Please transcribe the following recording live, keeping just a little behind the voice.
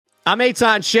I'm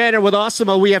Eitan Shanner with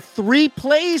Awesemo. We have 3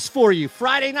 plays for you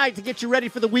Friday night to get you ready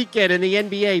for the weekend in the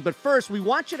NBA. But first, we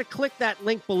want you to click that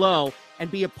link below and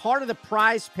be a part of the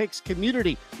PrizePicks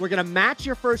community. We're going to match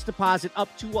your first deposit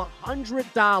up to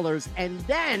 $100, and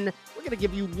then we're going to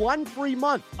give you 1 free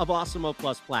month of Awesemo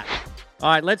Plus Platinum. All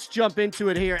right, let's jump into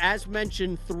it here. As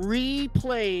mentioned, 3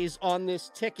 plays on this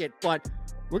ticket, but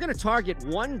we're going to target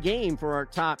 1 game for our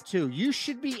top 2. You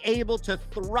should be able to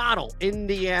throttle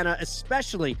Indiana,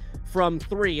 especially from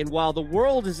 3. And while the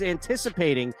world is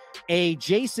anticipating a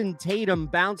Jason Tatum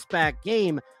bounce-back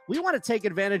game, we want to take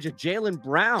advantage of Jaylen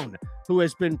Brown, who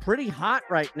has been pretty hot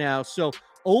right now. So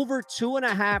over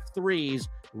 2.5 threes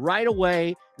right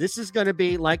away. This is going to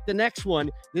be like the next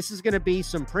one. This is going to be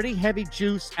some pretty heavy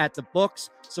juice at the books.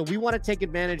 So we want to take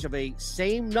advantage of a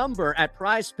same number at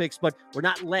PrizePicks, but we're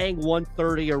not laying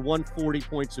 130 or 140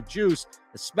 points of juice,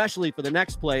 especially for the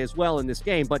next play as well in this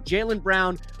game. But Jaylen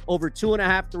Brown over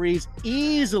 2.5 threes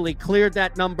easily cleared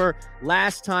that number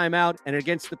last time out. And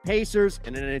against the Pacers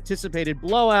in an anticipated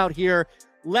blowout here,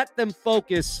 let them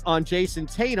focus on Jason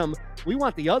Tatum. We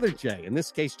want the other Jay, in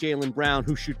this case, Jaylen Brown,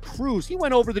 who should cruise. He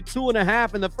went over the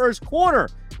 2.5 in the first quarter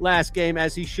last game,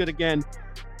 as he should again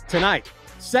tonight.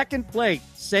 Second play,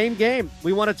 same game.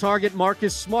 We want to target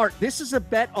Marcus Smart. This is a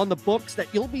bet on the books that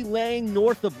you'll be laying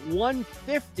north of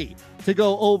 150 to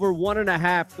go over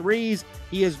 1.5 threes.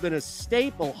 He has been a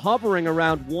staple, hovering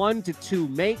around 1 to 2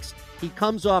 makes. He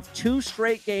comes off 2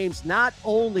 straight games, not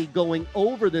only going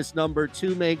over this number,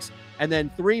 2 makes and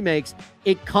then 3 makes.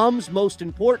 It comes, most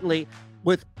importantly,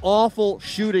 with awful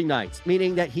shooting nights,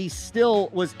 meaning that he still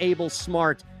was able,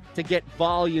 Smart, to get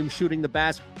volume shooting the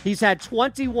basket. He's had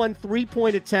 21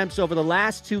 3-point attempts over the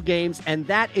last 2 games, and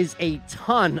that is a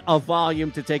ton of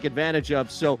volume to take advantage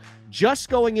of. So just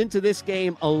going into this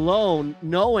game alone,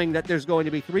 knowing that there's going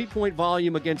to be 3-point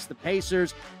volume against the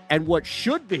Pacers and what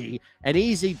should be an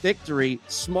easy victory,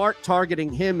 Smart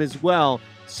targeting him as well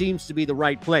seems to be the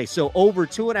right play. So over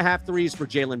 2.5 threes for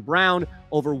Jaylen Brown,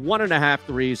 over 1.5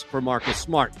 threes for Marcus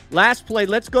Smart. Last play,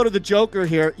 let's go to the Joker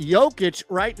here. Jokic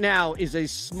right now is a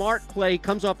smart play,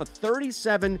 comes off a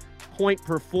 37-point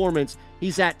performance.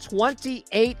 He's at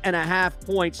 28.5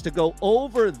 points. To go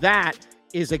over that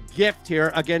is a gift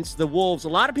here against the Wolves. A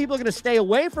lot of people are going to stay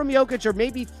away from Jokic or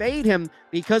maybe fade him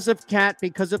because of Cat,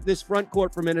 because of this front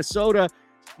court for Minnesota.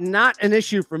 Not an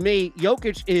issue for me.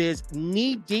 Jokic is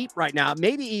knee-deep right now,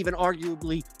 maybe even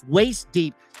arguably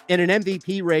waist-deep in an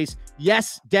MVP race.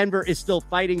 Yes, Denver is still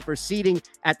fighting for seeding.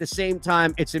 At the same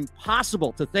time, it's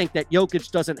impossible to think that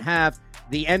Jokic doesn't have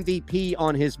the MVP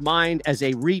on his mind as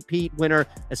a repeat winner,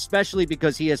 especially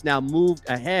because he has now moved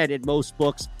ahead in most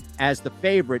books as the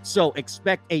favorite. So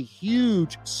expect a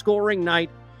huge scoring night.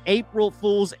 April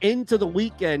Fools into the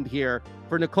weekend here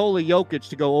for Nikola Jokic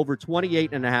to go over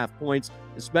 28.5 points,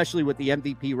 especially with the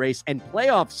MVP race and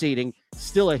playoff seeding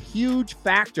still a huge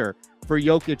factor for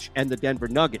Jokic and the Denver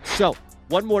Nuggets. So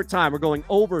one more time, we're going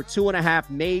over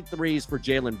 2.5 made threes for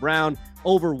Jaylen Brown,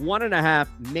 over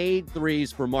 1.5 made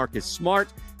threes for Marcus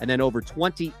Smart, and then over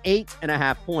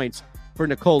 28.5 points for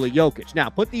Nikola Jokic. Now,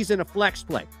 put these in a flex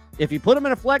play. If you put them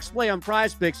in a flex play on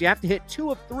PrizePicks, you have to hit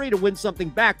 2 of 3 to win something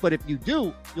back. But if you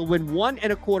do, you'll win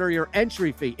 1.25 your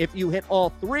entry fee. If you hit all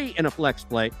 3 in a flex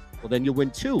play, well, then you'll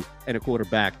win 2.25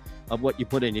 back of what you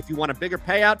put in. If you want a bigger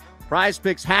payout,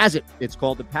 PrizePicks has it. It's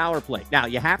called the power play. Now,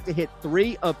 you have to hit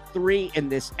 3 of 3 in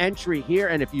this entry here.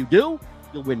 And if you do,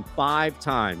 you'll win 5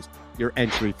 times your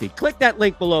entry fee. Click that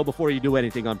link below before you do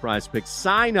anything on PrizePicks.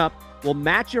 Sign up. We'll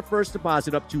match your first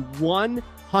deposit up to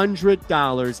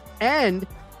 $100. And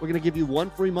we're going to give you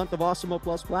 1 free month of Awesemo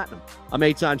Plus Platinum. I'm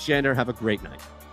Eitan Shander. Have a great night.